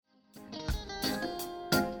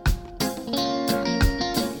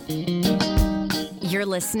You're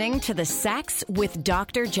listening to the Sex with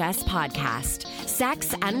Dr. Jess podcast.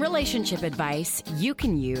 Sex and relationship advice you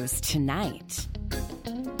can use tonight.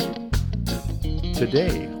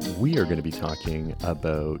 Today, we are going to be talking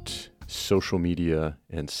about social media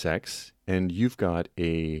and sex, and you've got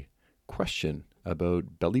a question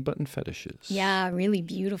about belly button fetishes. Yeah, really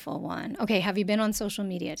beautiful one. Okay, have you been on social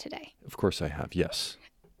media today? Of course I have, yes.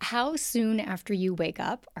 How soon after you wake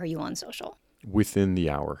up are you on social? Within the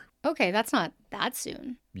hour. Okay, that's not that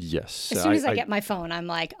soon. Yes. As soon as I get my phone, I'm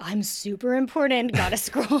like, I'm super important. Gotta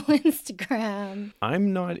scroll Instagram.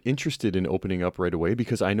 I'm not interested in opening up right away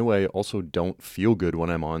because I know I also don't feel good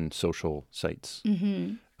when I'm on social sites.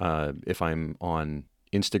 Mm-hmm. If I'm on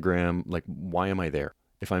Instagram, like, why am I there?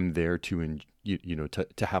 If I'm there to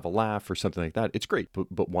to have a laugh or something like that, it's great.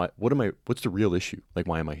 But why? What's the real issue? Like,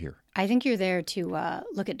 why am I here? I think you're there to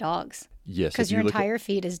look at dogs. Yes, because your entire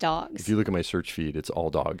feed is dogs. If you look at my search feed, it's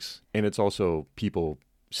all dogs, and it's also people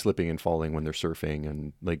slipping and falling when they're surfing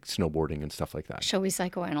and like snowboarding and stuff like that. Shall we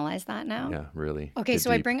psychoanalyze that now? Yeah, really. Okay,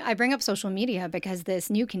 so I bring up social media because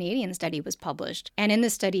this new Canadian study was published. And in the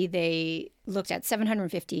study, they looked at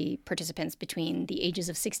 750 participants between the ages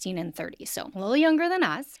of 16 and 30. So a little younger than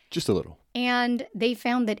us. Just a little. And they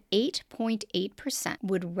found that 8.8%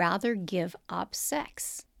 would rather give up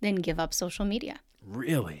sex than give up social media.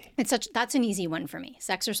 Really? That's an easy one for me.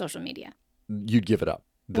 Sex or social media? You'd give it up.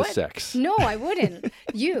 The sex. No, I wouldn't.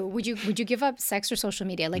 Would you give up sex or social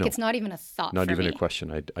media? Like, no. It's not even a thought. Not for even me. a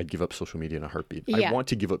question. I'd give up social media in a heartbeat. Yeah. I want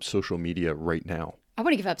to give up social media right now. I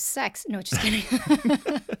want to give up sex. No, just kidding.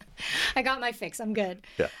 I got my fix. I'm good.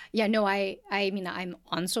 Yeah. Yeah. No, I mean, I'm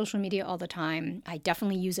on social media all the time. I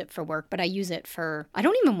definitely use it for work, but I use it for, I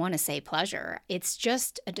don't even want to say pleasure. It's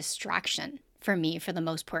just a distraction for me, for the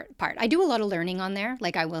most part. I do a lot of learning on there.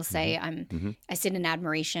 Like, I will say, I sit in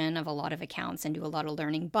admiration of a lot of accounts and do a lot of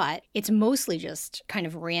learning, but it's mostly just kind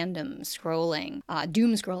of random scrolling,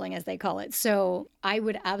 doom scrolling as they call it. So I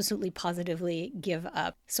would absolutely positively give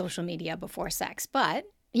up social media before sex. But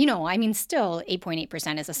still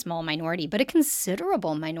 8.8% is a small minority, but a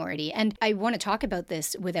considerable minority. And I want to talk about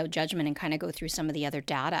this without judgment and kind of go through some of the other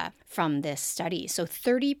data from this study. So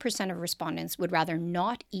 30% of respondents would rather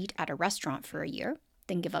not eat at a restaurant for a year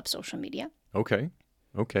than give up social media. Okay.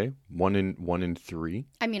 One in three.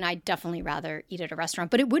 I mean, I'd definitely rather eat at a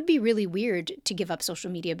restaurant, but it would be really weird to give up social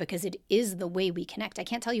media because it is the way we connect. I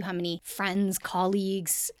can't tell you how many friends,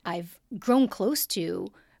 colleagues I've grown close to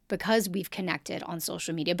because we've connected on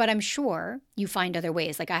social media. But I'm sure you find other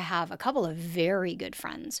ways. Like, I have a couple of very good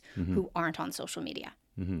friends who aren't on social media.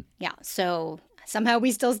 Mm-hmm. Yeah. So somehow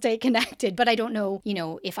we still stay connected. But I don't know,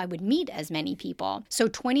 if I would meet as many people. So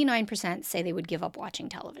 29% say they would give up watching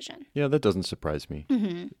television. Yeah, that doesn't surprise me.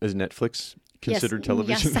 Mm-hmm. Is Netflix considered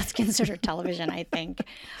television? Yes, that's considered television, I think.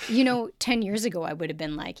 10 years ago, I would have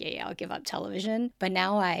been like, yeah, I'll give up television. But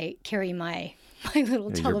now I carry my little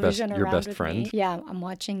television your around best with friend. me. Yeah, I'm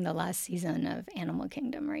watching the last season of Animal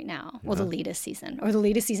Kingdom right now. Well, the latest season. Or the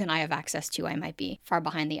latest season I have access to. I might be far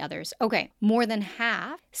behind the others. Okay, more than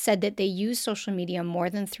half said that they use social media more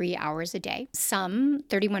than 3 hours a day. Some,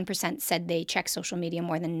 31%, said they check social media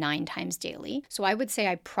more than 9 times daily. So I would say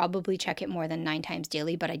I probably check it more than 9 times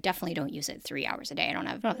daily, but I definitely don't use it 3 hours a day. I don't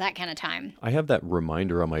have that kind of time. I have that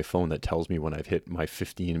reminder on my phone that tells me when I've hit my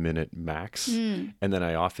 15-minute max, and then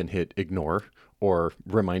I often hit ignore or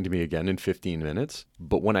remind me again in 15 minutes.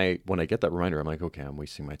 But when I get that reminder, I'm like, okay, I'm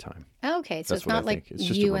wasting my time. Okay, so That's it's not like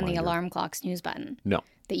just you and the alarm clock snooze button. No.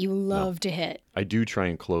 That you love to hit. I do try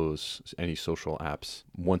and close any social apps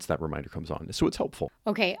once that reminder comes on. So it's helpful.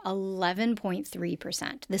 Okay,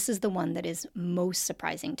 11.3%. This is the one that is most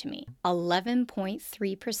surprising to me.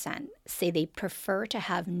 11.3% say they prefer to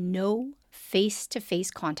have no face-to-face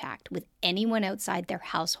contact with anyone outside their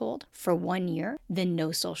household for 1 year than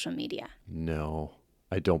no social media. No,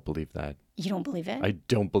 I don't believe that. You don't believe it? I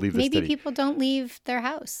don't believe this Maybe study. People don't leave their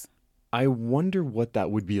house. I wonder what that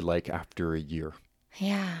would be like after a year.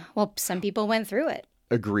 Yeah, well, some people went through it.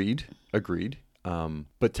 Agreed.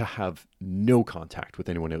 But to have no contact with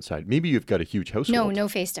anyone outside, maybe you've got a huge household. No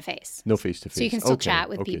face-to-face. No face-to-face. So you can still chat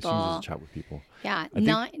with people. So you can just chat with people. Yeah,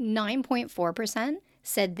 9.4%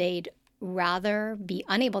 said they'd rather be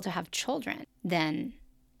unable to have children than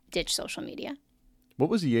ditch social media.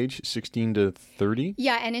 What was the age? 16 to 30?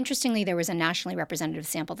 Yeah, and interestingly, there was a nationally representative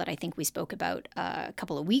sample that I think we spoke about a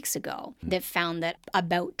couple of weeks ago that found that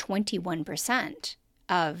about 21%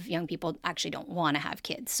 of young people actually don't want to have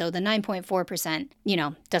kids. So the 9.4%,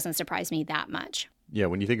 doesn't surprise me that much. Yeah,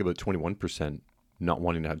 when you think about 21% not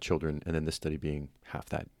wanting to have children and then this study being half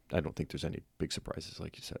that, I don't think there's any big surprises,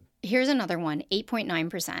 like you said. Here's another one.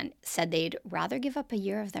 8.9% said they'd rather give up a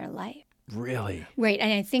year of their life. Really? Right.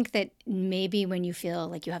 And I think that maybe when you feel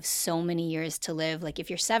like you have so many years to live, like if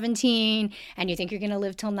you're 17 and you think you're going to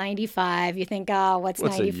live till 95, you think, oh, what's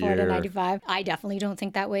 94 to 95? I definitely don't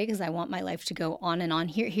think that way because I want my life to go on and on.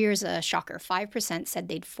 Here's a shocker. 5% said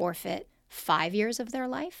they'd forfeit 5 years of their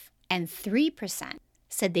life, and 3%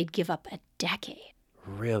 said they'd give up a decade.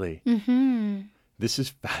 Really? Mm-hmm. This is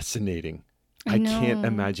fascinating. I know. Can't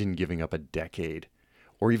imagine giving up a decade.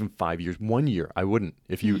 Or even 5 years, 1 year. I wouldn't.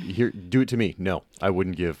 If you do it to me, no, I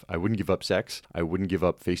wouldn't give up sex. I wouldn't give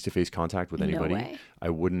up face-to-face contact with anybody.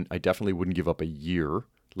 No way. I definitely wouldn't give up a year.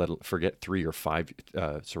 Forget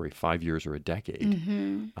 5 years or a decade.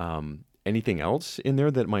 Mm-hmm. Anything else in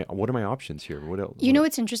there what are my options here? What else?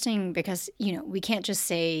 It's interesting because, we can't just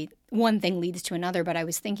say one thing leads to another, but I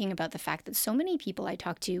was thinking about the fact that so many people I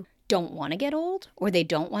talk to don't want to get old, or they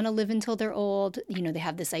don't want to live until they're old. They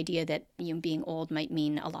have this idea that being old might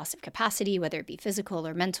mean a loss of capacity, whether it be physical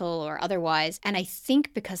or mental or otherwise. And I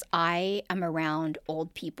think because I am around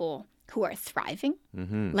old people who are thriving,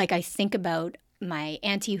 like I think about my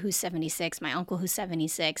auntie who's 76, my uncle who's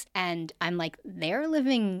 76, and I'm like, they're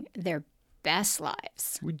living their best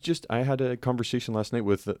lives. I had a conversation last night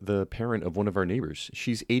with the parent of one of our neighbors.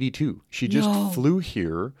 She's 82. She just flew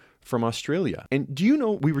here from Australia. And do you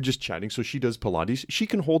know, we were just chatting, so she does Pilates. She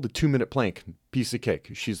can hold a 2-minute plank, piece of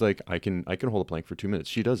cake. She's like, I can hold a plank for 2 minutes.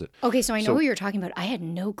 She does it. Okay, so I know who you're talking about. I had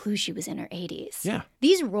no clue she was in her 80s. Yeah.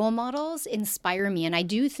 These role models inspire me. And I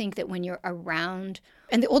do think that when you're around,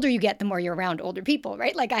 and the older you get, the more you're around older people,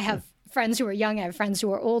 right? Like I have friends who are young, I have friends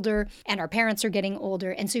who are older, and our parents are getting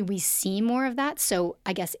older. And so we see more of that. So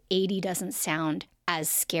I guess 80 doesn't sound as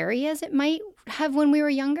scary as it might have when we were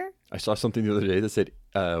younger. I saw something the other day that said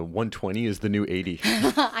 120 is the new 80.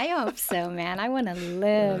 I hope so, man. I want to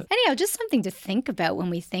live. Anyhow, just something to think about when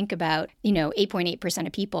we think about, 8.8%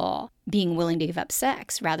 of people being willing to give up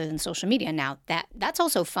sex rather than social media. Now, that's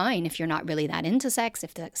also fine if you're not really that into sex,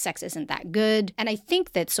 if the sex isn't that good. And I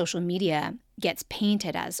think that social media gets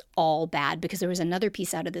painted as all bad because there was another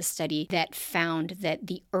piece out of this study that found that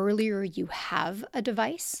the earlier you have a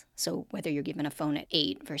device, so whether you're given a phone at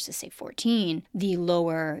 8 versus, say, 14, the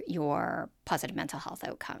lower your positive mental health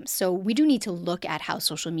outcomes. So we do need to look at how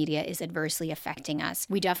social media is adversely affecting us.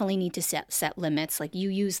 We definitely need to set limits. Like you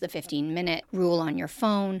use the 15-minute rule on your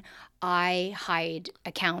phone. I hide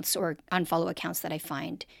accounts or unfollow accounts that I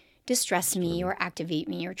find distress me or activate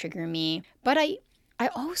me or trigger me. But I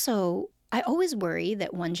always worry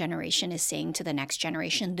that one generation is saying to the next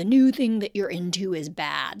generation, the new thing that you're into is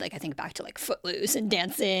bad. Like I think back to like Footloose and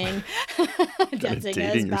dancing. Dancing dating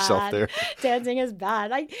is yourself bad. there. Dancing is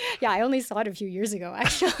bad. I only saw it a few years ago,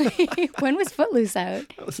 actually. When was Footloose out?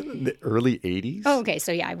 That was in the early 80s. Oh, okay.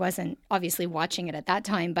 So I wasn't obviously watching it at that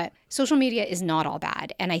time, but social media is not all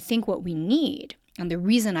bad. And I think what we need, and the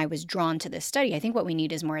reason I was drawn to this study, I think what we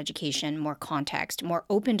need is more education, more context, more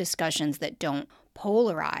open discussions that don't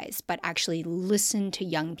polarize, but actually listen to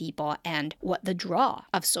young people and what the draw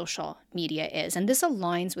of social media is. And this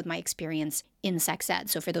aligns with my experience in sex ed.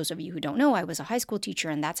 So for those of you who don't know, I was a high school teacher,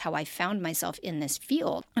 and that's how I found myself in this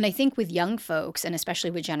field. And I think with young folks, and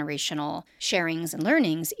especially with generational sharings and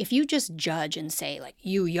learnings, if you just judge and say, like,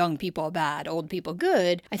 you young people bad, old people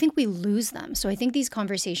good, I think we lose them. So I think these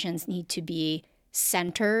conversations need to be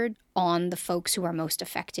centered on the folks who are most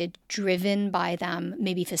affected, driven by them,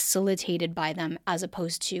 maybe facilitated by them, as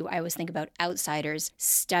opposed to, I always think about outsiders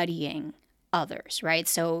studying others, right?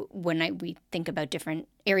 So when we think about different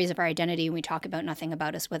areas of our identity and we talk about nothing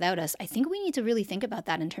about us without us, I think we need to really think about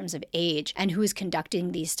that in terms of age and who is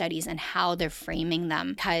conducting these studies and how they're framing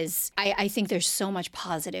them. Because I think there's so much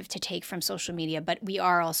positive to take from social media, but we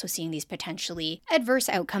are also seeing these potentially adverse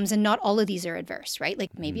outcomes, and not all of these are adverse, right?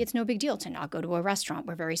 Like maybe it's no big deal to not go to a restaurant.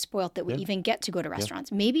 We're very spoiled that we even get to go to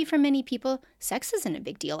restaurants. Maybe for many people, sex isn't a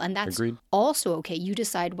big deal, and that's also okay. You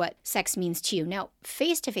decide what sex means to you. Now,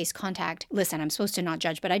 face-to-face contact, listen, I'm supposed to not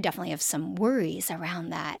judge, but I definitely have some worries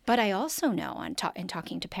around that. But I also know in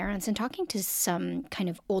talking to parents and talking to some kind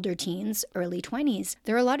of older teens, early 20s,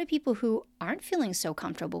 there are a lot of people who aren't feeling so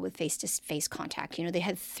comfortable with face-to-face contact. They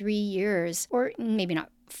had 3 years, or maybe not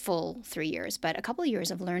full 3 years, but a couple of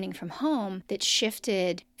years of learning from home that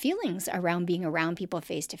shifted feelings around being around people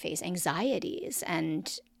face-to-face, anxieties.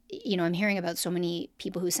 And I'm hearing about so many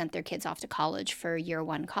people who sent their kids off to college for year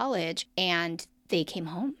one college, and they came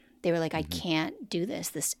home. They were like, I can't do this.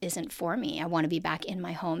 This isn't for me. I want to be back in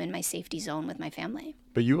my home, in my safety zone with my family.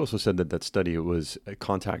 But you also said that study was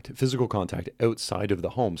physical contact outside of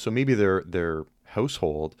the home. So maybe they're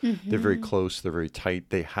household. They're very close. They're very tight.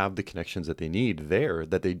 They have the connections that they need there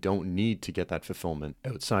that they don't need to get that fulfillment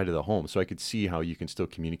outside of the home. So I could see how you can still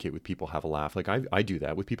communicate with people, have a laugh. Like I do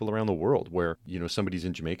that with people around the world where, somebody's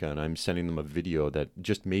in Jamaica and I'm sending them a video that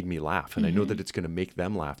just made me laugh. And I know that it's going to make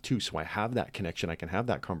them laugh too. So I have that connection. I can have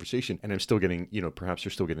that conversation and I'm still getting, perhaps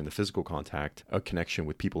they're still getting the physical contact, a connection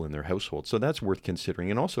with people in their household. So that's worth considering.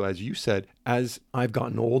 And also, as you said, as I've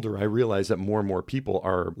gotten older, I realize that more and more people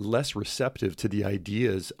are less receptive to the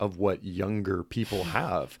ideas of what younger people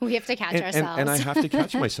have. We have to catch ourselves. And I have to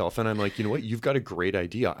catch myself. And I'm like, you know what? You've got a great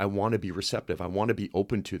idea. I want to be receptive. I want to be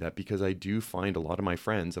open to that because I do find a lot of my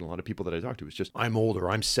friends and a lot of people that I talk to, it's just, I'm older,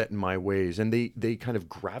 I'm set in my ways. And they kind of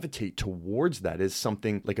gravitate towards that as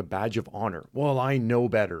something like a badge of honor. Well, I know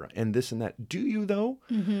better and this and that. Do you though?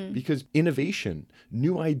 Because innovation,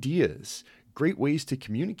 new ideas, great ways to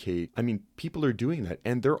communicate. I mean, people are doing that.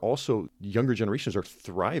 And they're also, younger generations are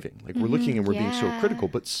thriving. Like we're looking and we're being so critical,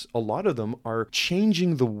 but a lot of them are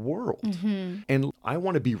changing the world. And I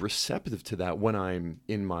want to be receptive to that when I'm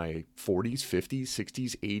in my 40s, 50s,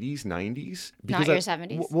 60s, 80s, 90s. Not your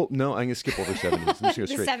 70s. Well, no, I'm going to skip over 70s. I'm just The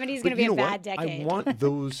straight. 70s is going to be a bad I decade.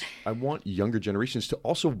 want younger generations to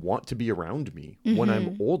also want to be around me when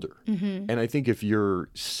I'm older. And I think if you're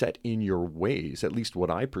set in your ways, at least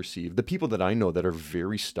what I perceive, the people that I know that are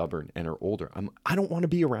very stubborn and are older, I don't want to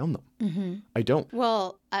be around them. I don't.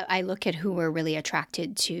 Well, I look at who we're really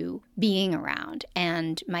attracted to being around.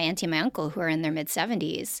 And my auntie and my uncle, who are in their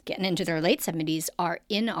mid-70s, getting into their late 70s, are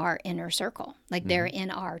in our inner circle. Like they're in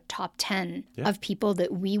our top 10 of people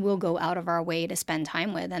that we will go out of our way to spend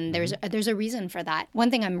time with. And there's a reason for that. One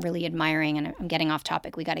thing I'm really admiring, and I'm getting off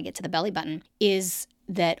topic, we got to get to the belly button, is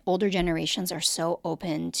that older generations are so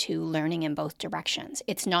open to learning in both directions.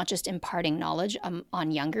 It's not just imparting knowledge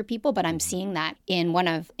on younger people, but I'm seeing that in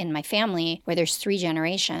my family where there's 3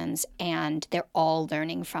 generations and they're all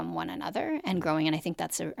learning from one another and growing. And I think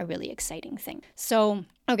that's a really exciting thing. So,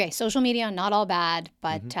 okay, social media, not all bad,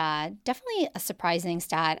 but definitely a surprising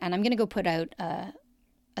stat. And I'm going to go put out a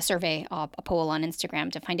survey, a poll on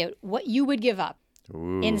Instagram to find out what you would give up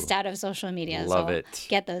instead of social media. Love so it.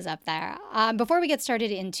 Get those up there. Before we get started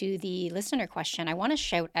into the listener question, I want to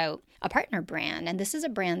shout out a partner brand. And this is a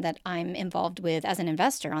brand that I'm involved with as an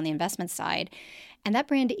investor on the investment side. And that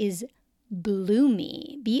brand is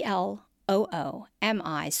Bloomy, BLOOMI.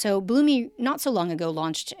 So Bloomy, not so long ago,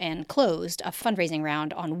 launched and closed a fundraising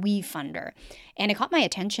round on WeFunder. And it caught my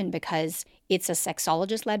attention because it's a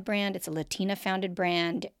sexologist-led brand. It's a Latina-founded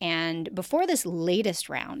brand. And before this latest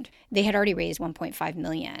round, they had already raised $1.5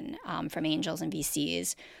 million from angels and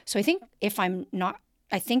VCs. So I think if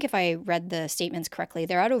I read the statements correctly,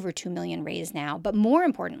 they're at over $2 million raised now. But more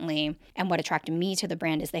importantly, and what attracted me to the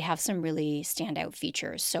brand, is they have some really standout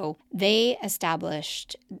features. So they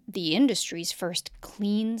established the industry's first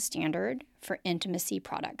clean standard for intimacy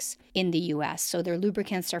products in the US. So their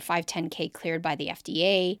lubricants are 510K cleared by the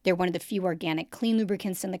FDA. They're one of the few organic clean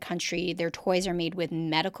lubricants in the country. Their toys are made with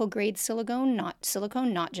medical grade silicone, not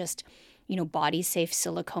just body safe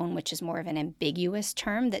silicone, which is more of an ambiguous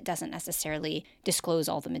term that doesn't necessarily disclose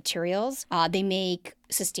all the materials. They make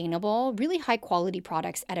sustainable, really high quality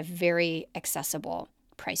products at a very accessible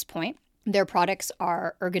price point. Their products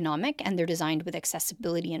are ergonomic and they're designed with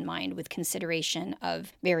accessibility in mind, with consideration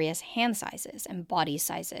of various hand sizes and body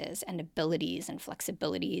sizes and abilities and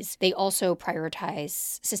flexibilities. They also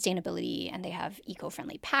prioritize sustainability and they have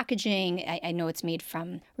eco-friendly packaging. I know it's made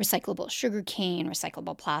from recyclable sugarcane,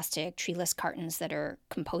 recyclable plastic, treeless cartons that are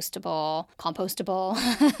compostable.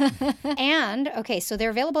 And, okay, so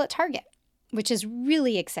they're available at Target, which is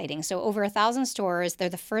really exciting. So over 1,000 stores. They're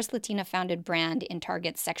the first Latina-founded brand in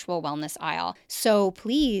Target's sexual wellness aisle. So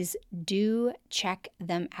please do check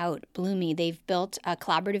them out. Bloomy, they've built a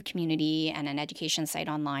collaborative community and an education site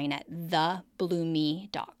online at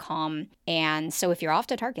thebloomy.com. And so if you're off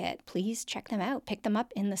to Target, please check them out. Pick them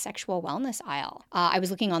up in the sexual wellness aisle. I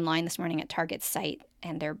was looking online this morning at Target's site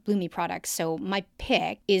and their Bloomy products. So my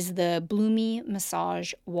pick is the Bloomy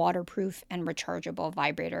Massage waterproof and rechargeable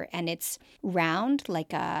vibrator. And it's round,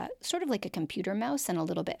 sort of like a computer mouse, and a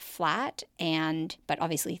little bit flat, but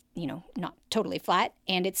obviously, not totally flat.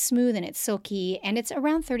 And it's smooth and it's silky, and it's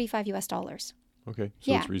around $35 US. Okay,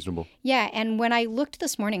 so it's reasonable. Yeah, and when I looked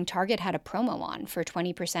this morning, Target had a promo on for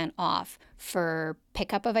 20% off for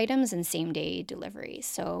pickup of items and same-day delivery.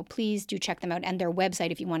 So please do check them out. And their website,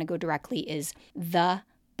 if you want to go directly, is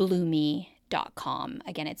thebloomy.com.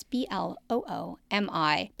 Again, it's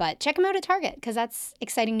BLOOMI. But check them out at Target because that's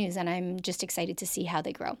exciting news, and I'm just excited to see how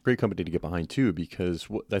they grow. Great company to get behind, too, because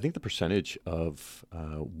I think the percentage of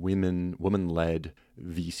women-led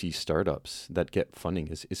VC startups that get funding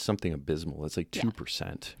is something abysmal. It's like 2% or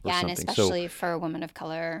something. And especially for women of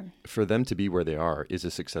color. For them to be where they are is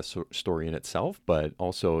a success story in itself, but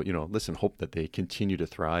also, listen, hope that they continue to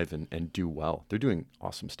thrive and do well. They're doing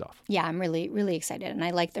awesome stuff. Yeah, I'm really, really excited. And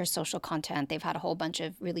I like their social content. They've had a whole bunch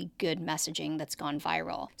of really good messaging that's gone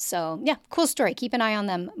viral. So yeah, cool story. Keep an eye on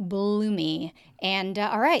them. Bloomy. And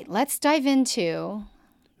all right, let's dive into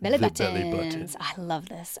belly buttons. I love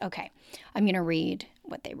this. Okay, I'm going to read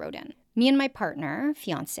what they wrote in. Me and my partner,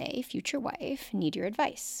 fiance, future wife, need your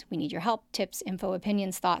advice. We need your help, tips, info,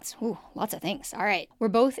 opinions, thoughts. Ooh, lots of things. All right. We're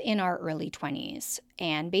both in our early 20s.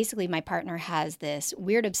 And basically, my partner has this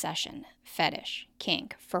weird obsession, fetish,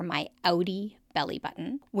 kink for my outie belly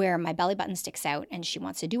button, where my belly button sticks out and she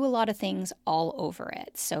wants to do a lot of things all over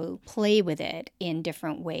it. So play with it in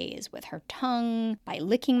different ways with her tongue, by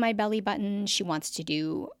licking my belly button. She wants to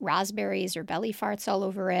do raspberries or belly farts all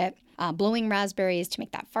over it, blowing raspberries to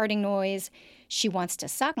make that farting noise. She wants to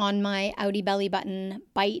suck on my outie belly button,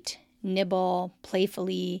 bite, nibble,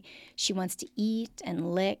 playfully. She wants to eat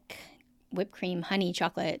and lick whipped cream, honey,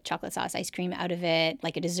 chocolate sauce, ice cream out of it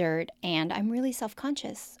like a dessert. And I'm really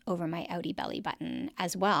self-conscious over my outie belly button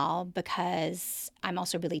as well because I'm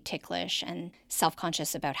also really ticklish and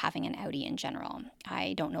self-conscious about having an outie in general.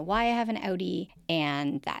 I don't know why I have an outie,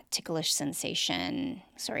 and that ticklish sensation,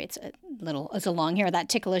 it's a long hair, that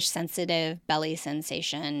ticklish sensitive belly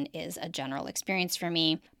sensation is a general experience for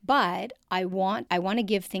me. But I want to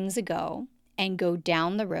give things a go and go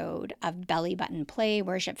down the road of belly button play,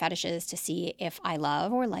 worship fetishes to see if I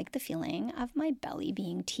love or like the feeling of my belly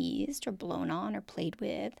being teased or blown on or played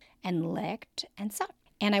with and licked and sucked.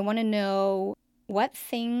 And I want to know what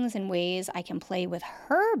things and ways I can play with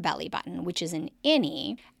her belly button, which is an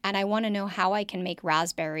innie, and I want to know how I can make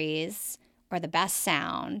raspberries or the best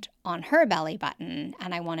sound on her belly button,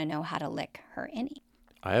 and I want to know how to lick her innie.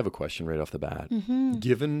 I have a question right off the bat. Mm-hmm.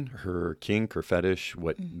 Given her kink or fetish,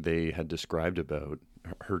 what they had described about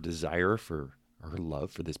her desire for her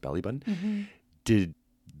love for this belly button, did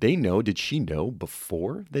she know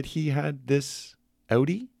before that he had this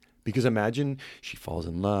outie? Because imagine she falls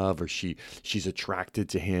in love or she's attracted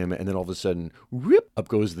to him, and then all of a sudden, rip, up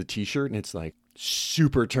goes the t-shirt, and it's like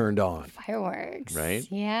super turned on. Fireworks. Right?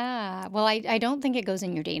 Yeah. Well, I don't think it goes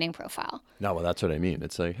in your dating profile. No, well, that's what I mean.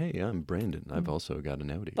 It's like, hey, I'm Brandon. I've also got an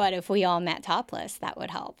outie. But if we all met topless, that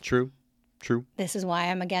would help. True. This is why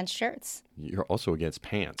I'm against shirts. You're also against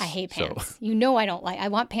pants. I hate pants. So. I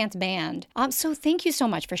want pants banned. So thank you so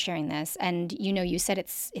much for sharing this. And you said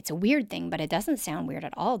it's a weird thing, but it doesn't sound weird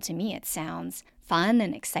at all to me. It sounds fun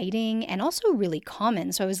and exciting and also really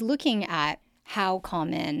common. So I was looking at how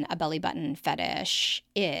common a belly button fetish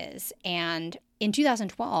is. And in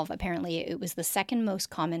 2012, apparently it was the second most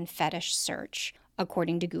common fetish search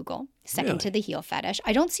according to Google, second to the heel fetish.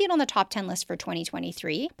 I don't see it on the top 10 list for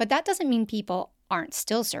 2023, but that doesn't mean people aren't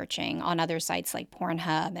still searching on other sites like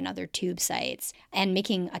Pornhub and other tube sites and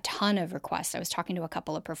making a ton of requests. I was talking to a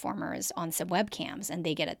couple of performers on some webcams, and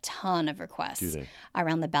they get a ton of requests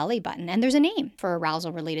around the belly button. And there's a name for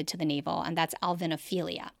arousal related to the navel, and that's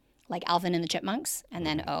Alvinophilia, like Alvin and the Chipmunks, and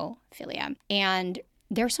then philia. And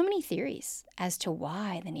there are so many theories as to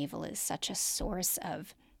why the navel is such a source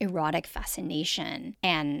of erotic fascination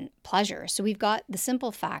and pleasure. So we've got the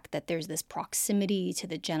simple fact that there's this proximity to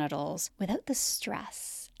the genitals without the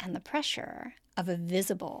stress and the pressure of a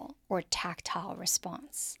visible or tactile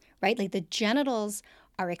response, right? Like the genitals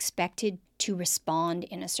are expected to respond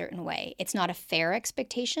in a certain way. It's not a fair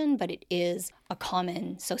expectation, but it is a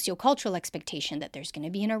common sociocultural expectation that there's going to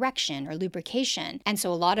be an erection or lubrication. And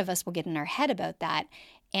so a lot of us will get in our head about that.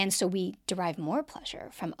 And so we derive more pleasure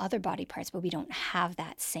from other body parts, but we don't have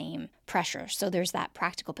that same pressure. So there's that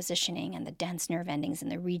practical positioning and the dense nerve endings in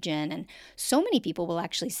the region. And so many people will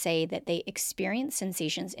actually say that they experience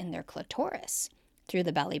sensations in their clitoris through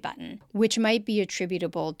the belly button, which might be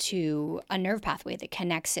attributable to a nerve pathway that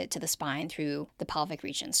connects it to the spine through the pelvic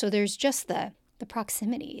region. So there's just the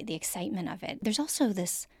proximity, the excitement of it. There's also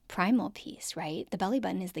this primal piece, right? The belly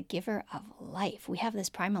button is the giver of life. We have this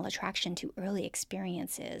primal attraction to early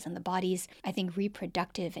experiences and the body's, I think,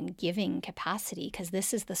 reproductive and giving capacity, because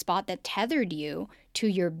this is the spot that tethered you to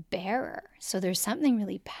your bearer. So there's something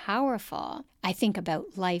really powerful, I think,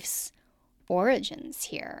 about life's origins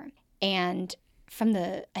here. And from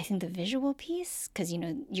the visual piece, because,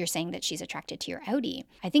 you're saying that she's attracted to your outie,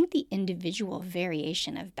 I think the individual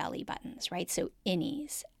variation of belly buttons, right? So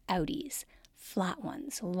innies, outies, flat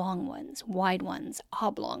ones, long ones, wide ones,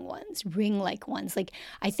 oblong ones, ring-like ones. Like,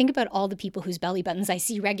 I think about all the people whose belly buttons I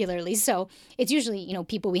see regularly. So it's usually,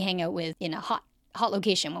 people we hang out with in a hot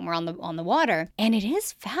location when we're on the water. And it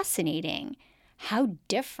is fascinating how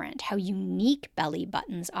different, how unique belly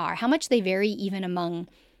buttons are, how much they vary even among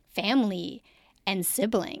family and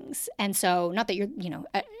siblings. And so not that you're,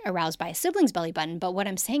 aroused by a sibling's belly button, but what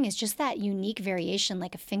I'm saying is just that unique variation,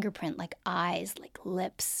 like a fingerprint, like eyes, like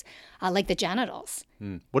lips, like the genitals.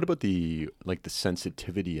 What about the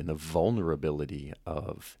sensitivity and the vulnerability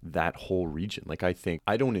of that whole region? Like, I think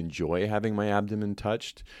I don't enjoy having my abdomen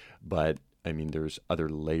touched, but I mean, there's other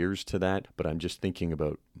layers to that, but I'm just thinking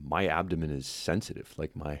about my abdomen is sensitive,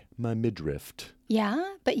 like my midriff.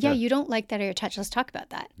 Yeah, but you don't like that you're touched. Let's talk about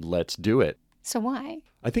that. Let's do it. So why?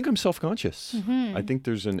 I think I'm self-conscious. Mm-hmm. I think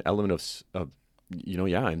there's an element of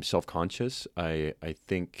I'm self-conscious. I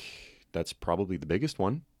think that's probably the biggest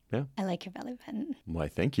one. Yeah. I like your belly button. Why,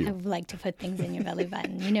 thank you. I like to put things in your belly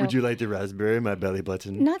button. Would you like the raspberry in my belly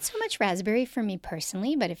button? Not so much raspberry for me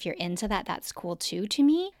personally, but if you're into that, that's cool too to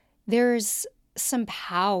me. There's some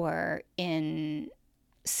power in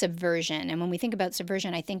subversion. And when we think about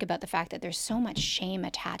subversion, I think about the fact that there's so much shame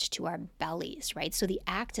attached to our bellies, right? So the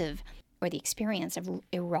active or the experience of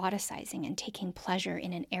eroticizing and taking pleasure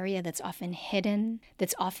in an area that's often hidden,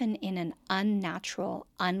 that's often in an unnatural,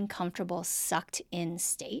 uncomfortable, sucked-in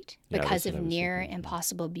state because of near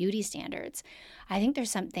impossible beauty standards. I think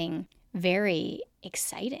there's something very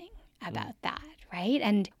exciting about that, right?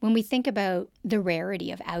 And when we think about the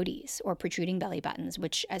rarity of outies or protruding belly buttons,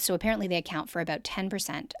 which, so apparently they account for about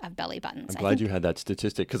 10% of belly buttons. I'm glad you had that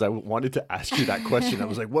statistic because I wanted to ask you that question. I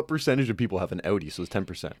was like, what percentage of people have an outie? So it's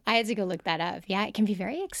 10%. I had to go look that up. Yeah, it can be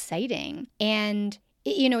very exciting. And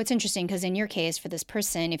it's interesting because in your case, for this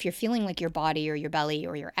person, if you're feeling like your body or your belly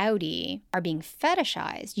or your outie are being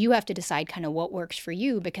fetishized, you have to decide kind of what works for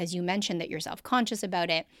you because you mentioned that you're self-conscious about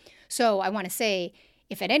it. So I want to say,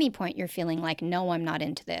 if at any point you're feeling like, no, I'm not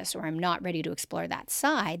into this, or I'm not ready to explore that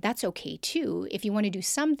side, that's okay too. If you want to do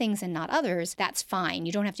some things and not others, that's fine.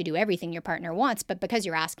 You don't have to do everything your partner wants, but because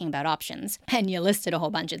you're asking about options and you listed a whole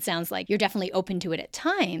bunch, it sounds like you're definitely open to it at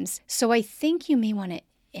times. So I think you may want to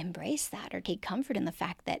embrace that or take comfort in the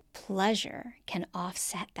fact that pleasure can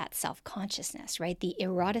offset that self-consciousness, right? The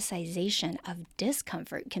eroticization of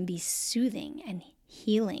discomfort can be soothing and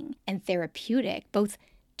healing and therapeutic, both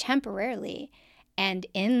temporarily and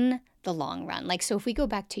in the long run. Like, so if we go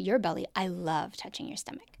back to your belly, I love touching your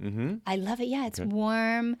stomach. Mm-hmm. I love it. Yeah, it's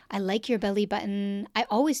warm. I like your belly button.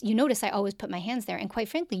 You notice I always put my hands there. And quite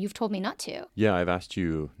frankly, you've told me not to. Yeah, I've asked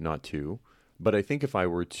you not to. But I think if I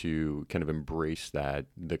were to kind of embrace that,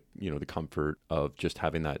 the comfort of just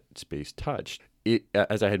having that space touched, it,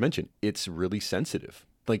 as I had mentioned, it's really sensitive.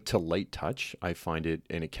 Like to light touch, I find it,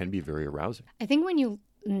 and it can be very arousing. I think when you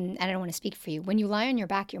and I don't want to speak for you, when you lie on your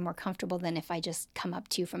back, you're more comfortable than if I just come up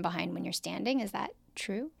to you from behind when you're standing. Is that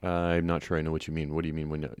true? I'm not sure I know what you mean. What do you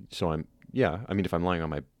mean if I'm lying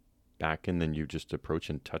on my back and then you just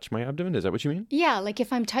approach and touch my abdomen, is that what you mean? Yeah, like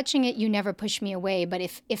if I'm touching it, you never push me away. But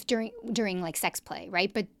if during like sex play,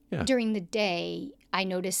 right? But during the day, I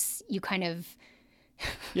notice you kind of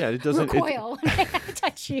it doesn't recoil when I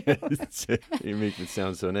touch you. You make it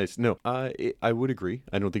sound so nice. No, I would agree.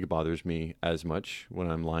 I don't think it bothers me as much when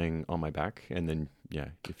I'm lying on my back, and then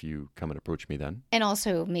if you come and approach me then. And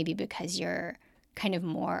also maybe because you're kind of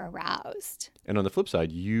more aroused. And on the flip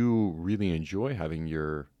side, you really enjoy having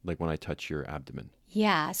when I touch your abdomen.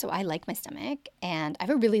 Yeah, so I like my stomach, and I have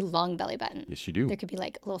a really long belly button. Yes, you do. There could be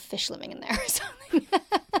like a little fish living in there or something.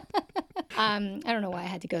 I don't know why I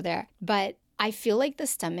had to go there, but I feel like the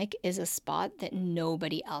stomach is a spot that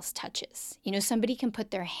nobody else touches. Somebody can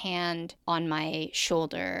put their hand on my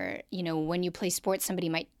shoulder. When you play sports, somebody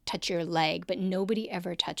might touch your leg, but nobody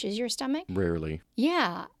ever touches your stomach. Rarely.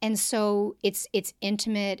 Yeah. And so it's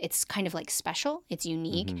intimate. It's kind of like special. It's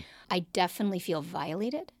unique. Mm-hmm. I definitely feel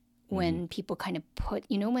violated when people kind of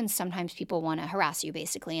when sometimes people want to harass you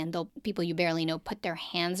basically, and people you barely know put their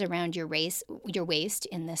hands around your waist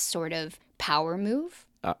in this sort of power move.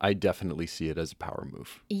 I definitely see it as a power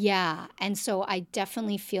move. Yeah. And so I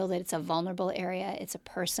definitely feel that it's a vulnerable area. It's a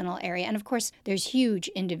personal area. And of course, there's huge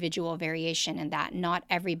individual variation in that. Not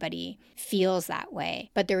everybody feels that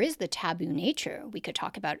way. But there is the taboo nature we could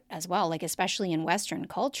talk about as well, like especially in Western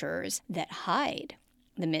cultures that hide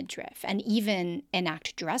the midriff and even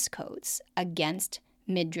enact dress codes against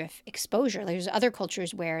midriff exposure. There's other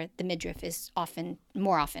cultures where the midriff is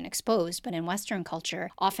more often exposed, but in Western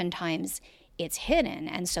culture, oftentimes it's hidden.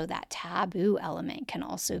 And so that taboo element can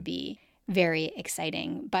also be very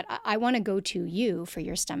exciting. But I want to go to you for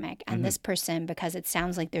your stomach and this person, because it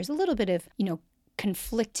sounds like there's a little bit of,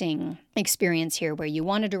 conflicting experience here where you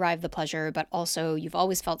want to derive the pleasure, but also you've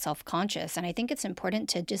always felt self-conscious. And I think it's important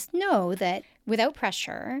to just know that without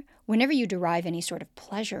pressure, whenever you derive any sort of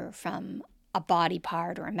pleasure from a body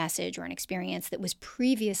part or a message or an experience that was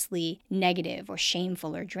previously negative or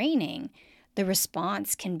shameful or draining, the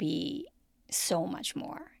response can be so much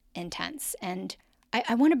more intense. And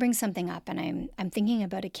I want to bring something up, and I'm thinking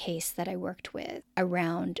about a case that I worked with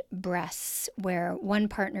around breasts, where one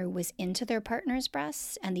partner was into their partner's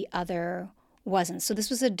breasts and the other wasn't. So this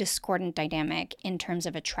was a discordant dynamic in terms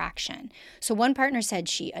of attraction. So one partner said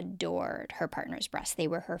she adored her partner's breasts. They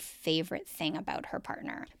were her favorite thing about her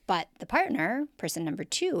partner. But the partner, person number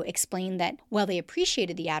 2, explained that while they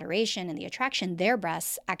appreciated the adoration and the attraction, their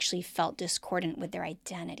breasts actually felt discordant with their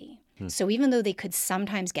identity. So even though they could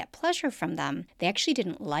sometimes get pleasure from them, they actually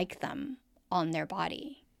didn't like them on their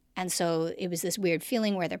body. And so it was this weird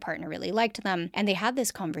feeling where their partner really liked them. And they had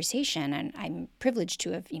this conversation, and I'm privileged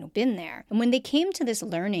to have, been there. And when they came to this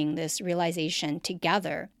learning, this realization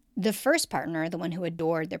together, the first partner, the one who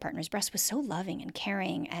adored their partner's breast, was so loving and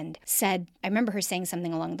caring and said, I remember her saying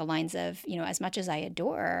something along the lines of, as much as I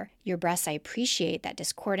adore your breasts, I appreciate that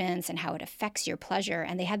discordance and how it affects your pleasure.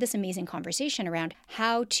 And they had this amazing conversation around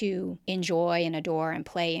how to enjoy and adore and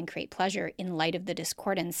play and create pleasure in light of the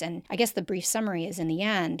discordance. And I guess the brief summary is, in the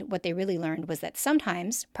end, what they really learned was that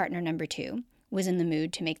sometimes partner number 2 was in the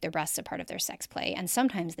mood to make their breasts a part of their sex play, and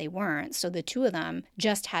sometimes they weren't. So the two of them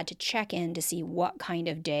just had to check in to see what kind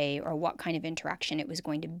of day or what kind of interaction it was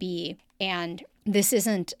going to be. And this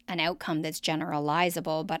isn't an outcome that's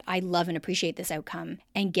generalizable, but I love and appreciate this outcome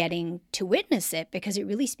and getting to witness it, because it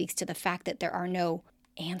really speaks to the fact that there are no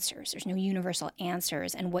answers. There's no universal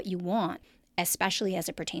answers, and what you want, especially as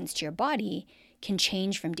it pertains to your body, can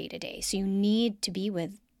change from day to day. So you need to be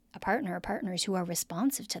with a partner or partners who are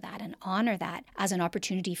responsive to that and honor that as an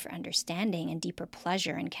opportunity for understanding and deeper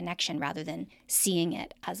pleasure and connection, rather than seeing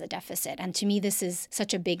it as a deficit. And to me, this is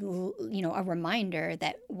such a big, a reminder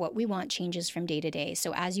that what we want changes from day to day.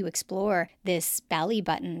 So as you explore this belly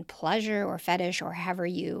button pleasure or fetish, or however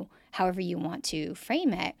you want to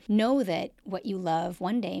frame it, know that what you love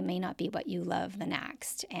one day may not be what you love the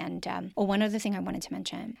next. And one other thing I wanted to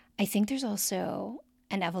mention, I think there's also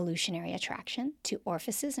an evolutionary attraction to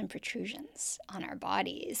orifices and protrusions on our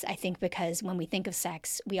bodies. I think because when we think of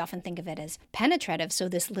sex, we often think of it as penetrative. So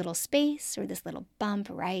this little space or this little bump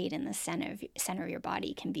right in the center of your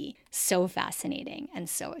body can be so fascinating and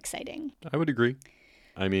so exciting. I would agree.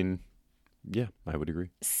 I mean, yeah, I would agree.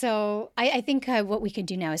 So I think what we could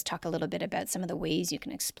do now is talk a little bit about some of the ways you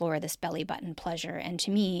can explore this belly button pleasure. And to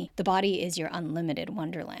me, the body is your unlimited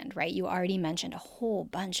wonderland, right? You already mentioned a whole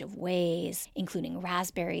bunch of ways, including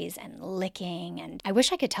raspberries and licking. And I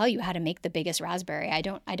wish I could tell you how to make the biggest raspberry. I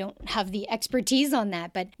don't have the expertise on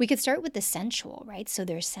that, but we could start with the sensual, right? So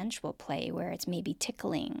there's sensual play where it's maybe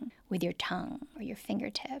tickling with your tongue or your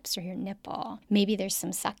fingertips or your nipple. Maybe there's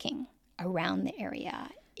some sucking around the area,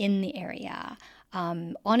 in the area,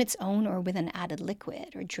 on its own or with an added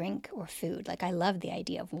liquid or drink or food. Like, I love the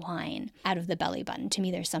idea of wine out of the belly button. To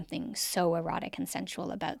me, there's something so erotic and sensual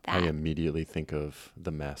about that. I immediately think of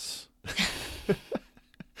the mess.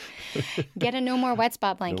 Get a no more wet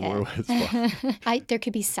spot blanket. No more wet spot. There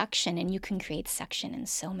could be suction, and you can create suction in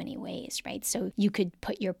so many ways, right? So you could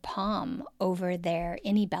put your palm over their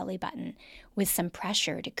innie belly button with some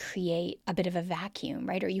pressure to create a bit of a vacuum,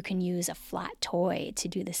 right? Or you can use a flat toy to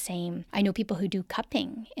do the same. I know people who do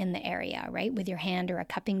cupping in the area, right? With your hand or a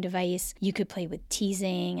cupping device. You could play with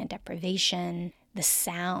teasing and deprivation. The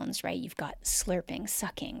sounds, right? You've got slurping,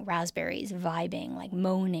 sucking, raspberries, vibing, like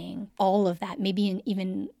moaning, all of that. Maybe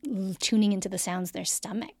even tuning into the sounds their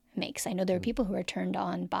stomach makes. I know there are people who are turned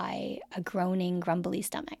on by a groaning, grumbly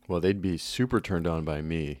stomach. Well, they'd be super turned on by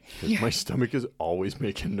me, because my stomach is always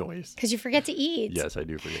making noise. Because you forget to eat. Yes, I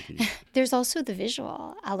do forget to eat. There's also the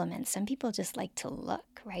visual element. Some people just like to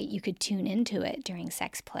look, right? You could tune into it during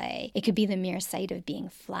sex play. It could be the mere sight of being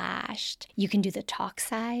flashed. You can do the talk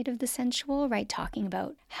side of the sensual, right? Talking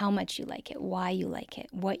about how much you like it, why you like it,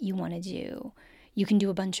 what you want to do. You can do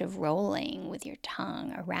a bunch of rolling with your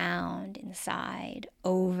tongue around, inside,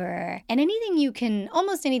 over. And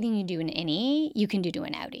almost anything you do in innie, you can do to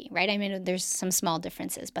an outie, right? I mean, there's some small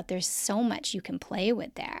differences, but there's so much you can play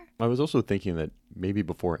with there. I was also thinking that maybe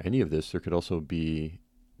before any of this, there could also be,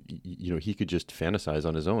 he could just fantasize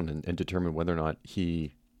on his own and determine whether or not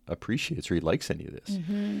he appreciates or he likes any of this.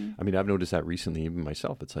 Mm-hmm. I mean, I've noticed that recently, even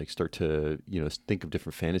myself. It's like start to, think of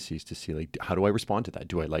different fantasies to see, like, how do I respond to that?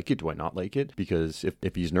 Do I like it? Do I not like it? Because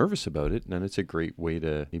if he's nervous about it, then it's a great way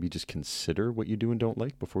to maybe just consider what you do and don't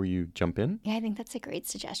like before you jump in. Yeah, I think that's a great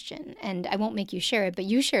suggestion. And I won't make you share it, but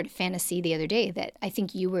you shared a fantasy the other day that I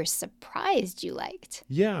think you were surprised you liked.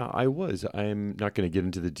 Yeah, I was. I'm not going to get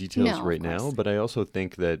into the details right now, but I also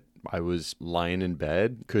think that I was lying in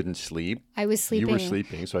bed, couldn't sleep. I was sleeping. You were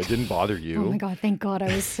sleeping, so I didn't bother you. Oh my God, thank God.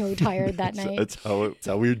 I was so tired that night. That's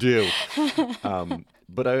how we do.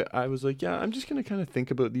 But I was like, yeah, I'm just going to kind of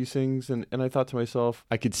think about these things. And I thought to myself,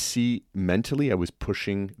 I could see mentally I was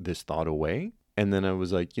pushing this thought away. And then I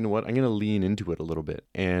was like, you know what? I'm going to lean into it a little bit.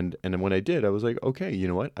 And then when I did, I was like, okay, you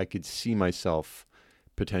know what? I could see myself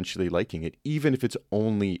potentially liking it, even if it's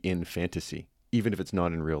only in fantasy, even if it's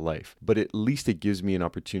not in real life. But at least it gives me an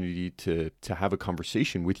opportunity to have a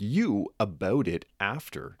conversation with you about it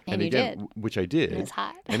after. And you again, did. Which I did. It was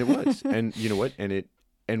hot. And it was. And you know what?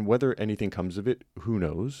 And whether anything comes of it, who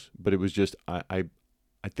knows? But it was just,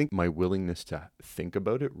 I think my willingness to think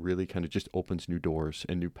about it really kind of just opens new doors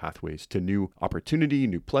and new pathways to new opportunity,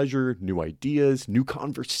 new pleasure, new ideas, new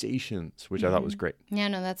conversations, which I thought was great. Yeah,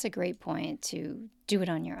 no, that's a great point, to do it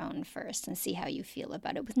on your own first and see how you feel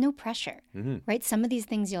about it with no pressure, right? Some of these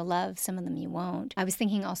things you'll love, some of them you won't. I was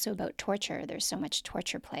thinking also about torture. There's so much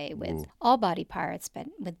torture play with all body parts, but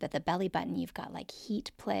with the belly button, you've got like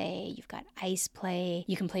heat play, you've got ice play.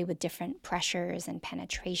 You can play with different pressures and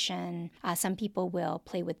penetration. Some people will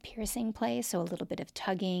play with piercing play, so a little bit of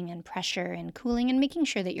tugging and pressure and cooling and making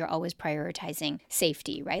sure that you're always prioritizing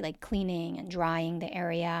safety, right? Like cleaning and drying the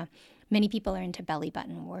area. Many people are into belly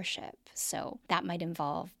button worship, so that might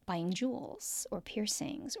involve buying jewels or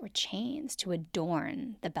piercings or chains to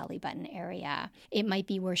adorn the belly button area. It might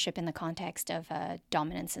be worship in the context of a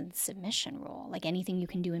dominance and submission role, like anything you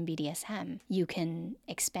can do in BDSM. You can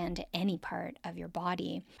expand to any part of your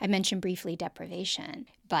body. I mentioned briefly deprivation,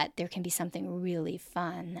 but there can be something really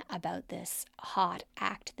fun about this hot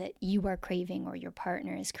act that you are craving or your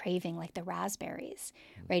partner is craving, like the raspberries,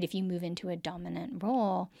 right? If you move into a dominant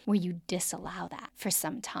role where you disallow that for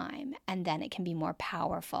some time, and then it can be more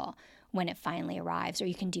powerful when it finally arrives. Or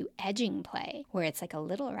you can do edging play, where it's like a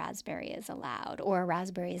little raspberry is allowed, or a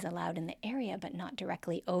raspberry is allowed in the area but not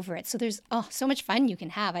directly over it. So there's so much fun you can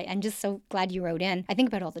have. I'm just so glad you wrote in. I think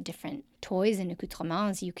about all the different toys and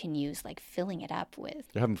accoutrements you can use, like filling it up with.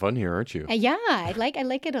 You're having fun here, aren't you? Yeah, I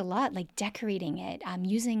like it a lot, like decorating it.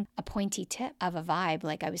 Using a pointy tip of a vibe,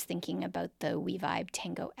 like I was thinking about the WeVibe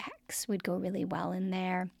Tango X would go really well in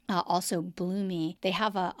there. Also Bloomy, they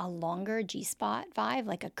have a longer G-spot vibe,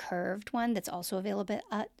 like a curved one that's also available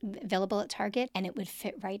at Target, and it would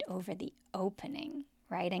fit right over the opening,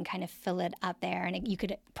 right? And kind of fill it up there. And you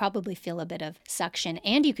could probably feel a bit of suction,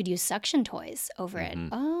 and you could use suction toys over it.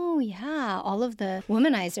 Oh, yeah. All of the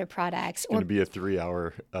womanizer products. It's going to be a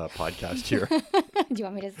 3-hour podcast here. Do you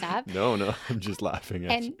want me to stop? No, I'm just laughing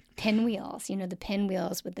at you. Pinwheels, the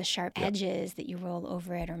pinwheels with the sharp edges that you roll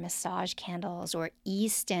over it, or massage candles, or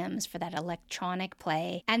e-stims for that electronic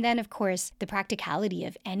play. And then, of course, the practicality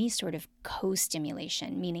of any sort of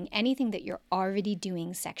co-stimulation, meaning anything that you're already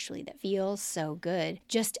doing sexually that feels so good,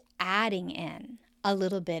 just adding in a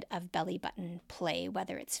little bit of belly button play,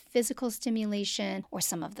 whether it's physical stimulation or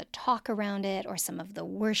some of the talk around it or some of the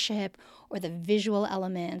worship or the visual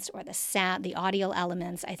elements or the sound, the audio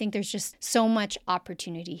elements. I think there's just so much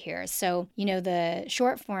opportunity here. So, the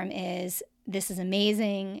short form is, this is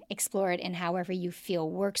amazing. Explore it in however you feel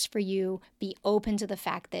works for you. Be open to the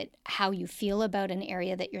fact that how you feel about an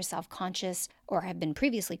area that you're self-conscious or have been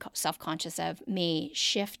previously self-conscious of may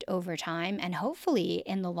shift over time. And hopefully,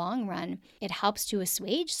 in the long run, it helps to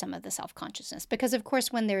assuage some of the self-consciousness. Because, of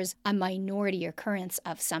course, when there's a minority occurrence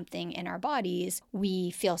of something in our bodies,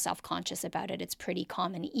 we feel self-conscious about it. It's pretty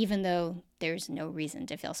common, even though there's no reason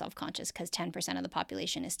to feel self-conscious, because 10% of the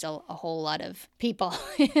population is still a whole lot of people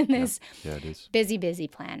in this it is. busy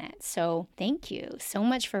planet. So thank you so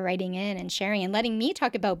much for writing in and sharing and letting me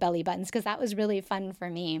talk about belly buttons, because that was really fun for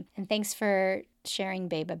me. And thanks for sharing,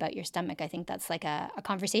 babe, about your stomach. I think that's like a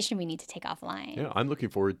conversation we need to take offline. Yeah, I'm looking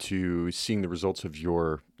forward to seeing the results of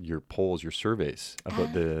your polls, your surveys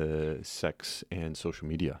about the sex and social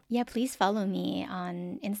media. Yeah, please follow me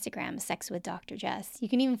on Instagram, Sex with Dr. Jess. You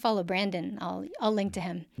can even follow Brandon. I'll link to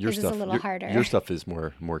him. Yours is a little harder. Your stuff is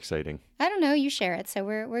more exciting. I don't know. You share it, so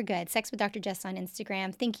we're good. Sex with Dr. Jess on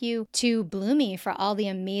Instagram. Thank you to Bloomy for all the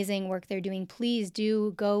amazing work they're doing. Please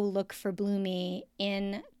do go look for Bloomy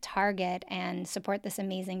in Target and support this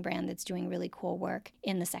amazing brand that's doing really cool work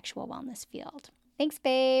in the sexual wellness field. Thanks,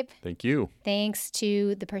 babe. Thank you. Thanks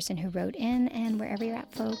to the person who wrote in, and wherever you're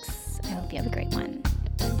at, folks, I hope you have a great one.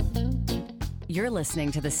 You're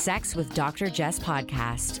listening to the Sex with Dr. Jess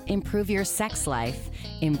podcast. Improve your sex life.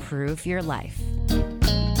 Improve your life.